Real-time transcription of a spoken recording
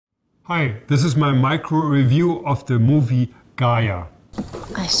Hi, this is my micro review of the movie Gaia.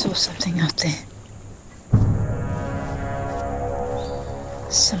 I saw something out there.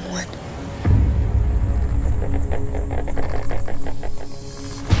 Someone.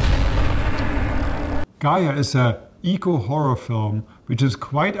 Gaia is an eco-horror film which is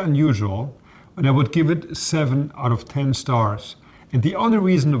quite unusual, and I would give it 7 out of 10 stars. And the only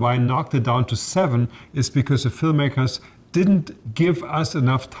reason why I knocked it down to 7 is because the filmmakers didn't give us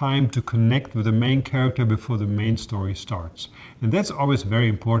enough time to connect with the main character before the main story starts. And that's always very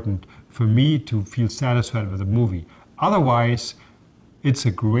important for me to feel satisfied with a movie. Otherwise, it's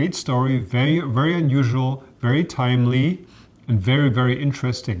a great story, very unusual, very timely, and very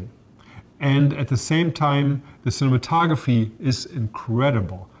interesting. And at the same time, the cinematography is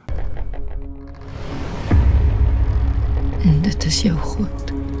incredible. En dit is jou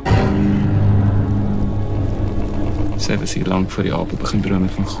goed. Sy was hier lank voor die ape begin drome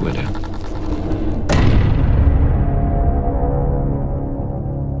van gode.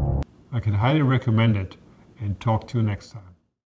 I can highly recommend it, and talk to you next time.